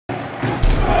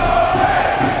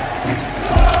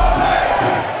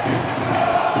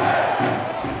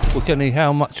Kenny,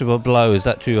 how much of a blow is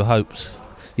that to your hopes?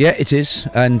 Yeah, it is,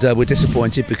 and we're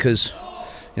disappointed because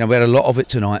we had a lot of it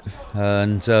tonight,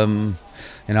 and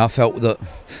I felt that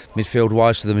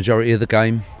midfield-wise for the majority of the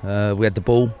game, we had the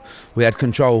ball, we had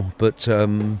control, but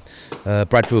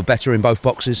Bradford were better in both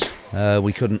boxes.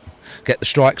 We couldn't get the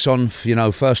strikes on,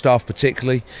 first half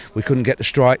particularly. We couldn't get the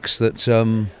strikes that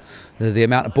the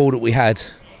amount of ball that we had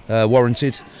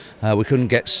warranted. We couldn't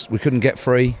get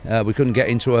free. We couldn't get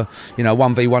into a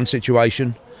 1v1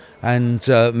 situation, and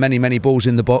many balls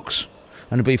in the box.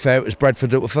 And to be fair, it was Bradford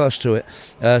that were first to it.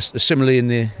 Similarly, in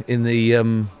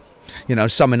the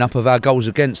summing up of our goals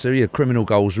against, they're criminal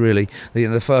goals really.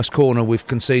 The first corner we've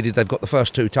conceded, they've got the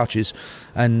first two touches,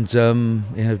 and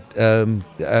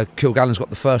Kilgallen's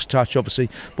got the first touch. Obviously,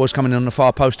 boys coming in on the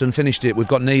far post and finished it. We've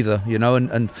got neither,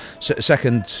 and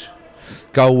second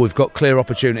goal, we've got clear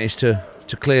opportunities to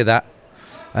clear that.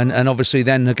 And obviously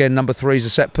then again number 3 is a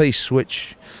set piece,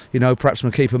 which perhaps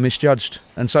my keeper misjudged,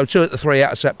 and so 2 of the 3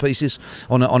 out of set pieces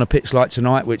on a pitch like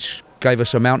tonight, which gave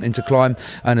us a mountain to climb,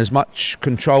 and as much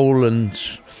control and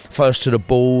first to the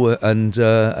ball and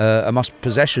a much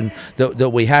possession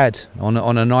that we had on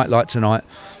a night like tonight.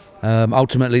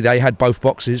 Ultimately they had both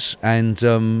boxes, and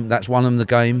that's won them the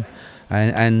game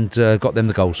and got them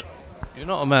the goals. You're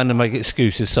not a man to make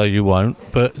excuses, so you won't,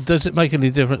 but does it make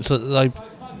any difference that they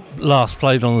last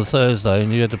played on the Thursday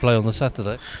and you had to play on the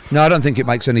Saturday? No, I don't think it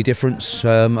makes any difference.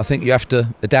 I think you have to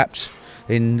adapt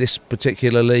in this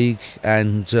particular league,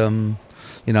 and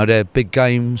they're big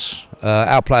games.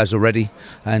 Our players are ready,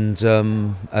 and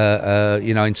in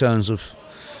terms of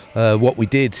what we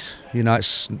did,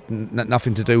 it's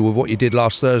nothing to do with what you did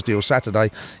last Thursday or Saturday.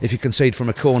 If you concede from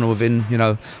a corner within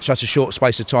such a short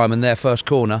space of time, and their first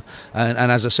corner,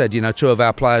 and as I said, 2 of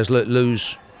our players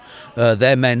lose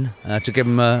their men to give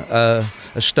them a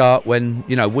start when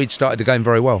we'd started the game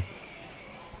very well.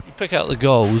 You pick out the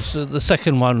goals. The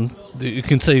second one that you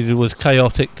conceded was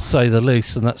chaotic, to say the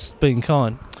least, and that's being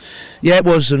kind. Yeah, it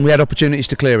was, and we had opportunities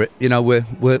to clear it.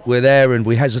 We're there, and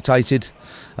we hesitated,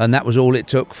 and that was all it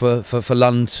took for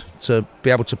Lund to be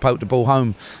able to poke the ball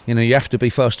home. You have to be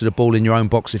first to the ball in your own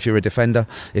box if you're a defender.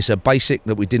 It's a basic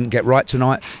that we didn't get right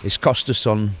tonight. It's cost us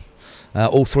on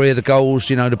all 3 of the goals.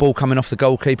 The ball coming off the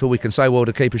goalkeeper, we can say, well,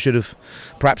 the keeper should have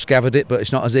perhaps gathered it, but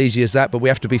it's not as easy as that. But we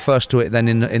have to be first to it then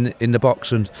in the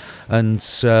box, and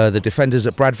the defenders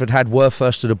that Bradford were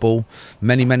first to the ball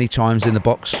many times in the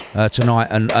box tonight,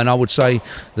 and I would say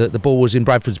that the ball was in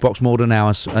Bradford's box more than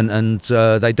ours, and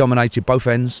they dominated both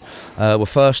ends. Were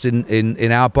first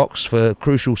in our box for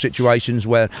crucial situations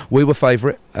where we were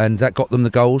favourite, and that got them the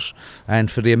goals. And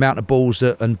for the amount of balls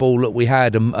that we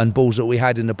had and balls that we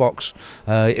had in the box,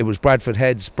 it was Bradford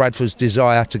heads, Bradford's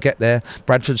desire to get there,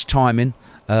 Bradford's timing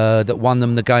that won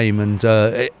them the game, and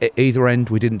at either end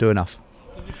we didn't do enough.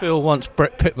 Did you feel once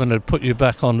Brett Pittman had put you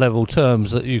back on level terms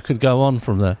that you could go on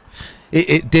from there?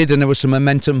 It did, and there was some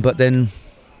momentum, but then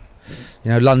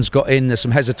Lund's got in, there's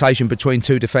some hesitation between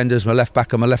 2 defenders, my left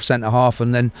back and my left centre half,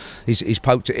 and then he's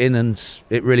poked it in, and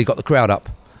it really got the crowd up,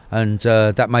 and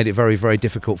that made it very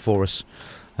difficult for us.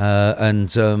 A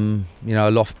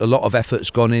lot of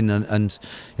effort's gone in, and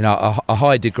a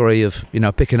high degree of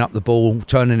picking up the ball,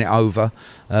 turning it over,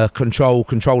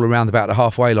 control around about the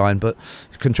halfway line. But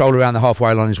control around the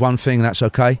halfway line is one thing, that's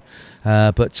okay.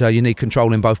 But you need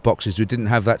control in both boxes. We didn't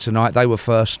have that tonight. They were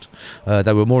first.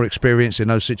 They were more experienced in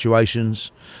those situations.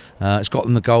 It's got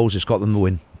them the goals. It's got them the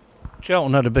win.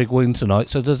 Charlton had a big win tonight,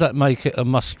 so does that make it a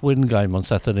must-win game on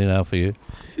Saturday now for you?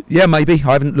 Yeah, maybe.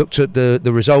 I haven't looked at the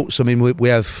results. I mean, we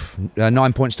have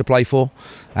 9 points to play for,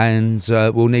 and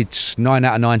we'll need 9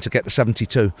 out of 9 to get to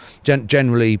 72.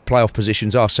 Generally, playoff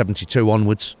positions are 72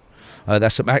 onwards.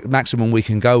 That's the maximum we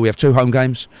can go. We have 2 home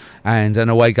games and an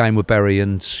away game with Bury,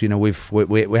 and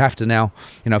we have to now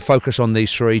focus on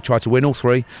these 3, try to win all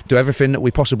 3, do everything that we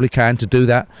possibly can to do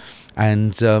that,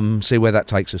 and see where that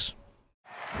takes us.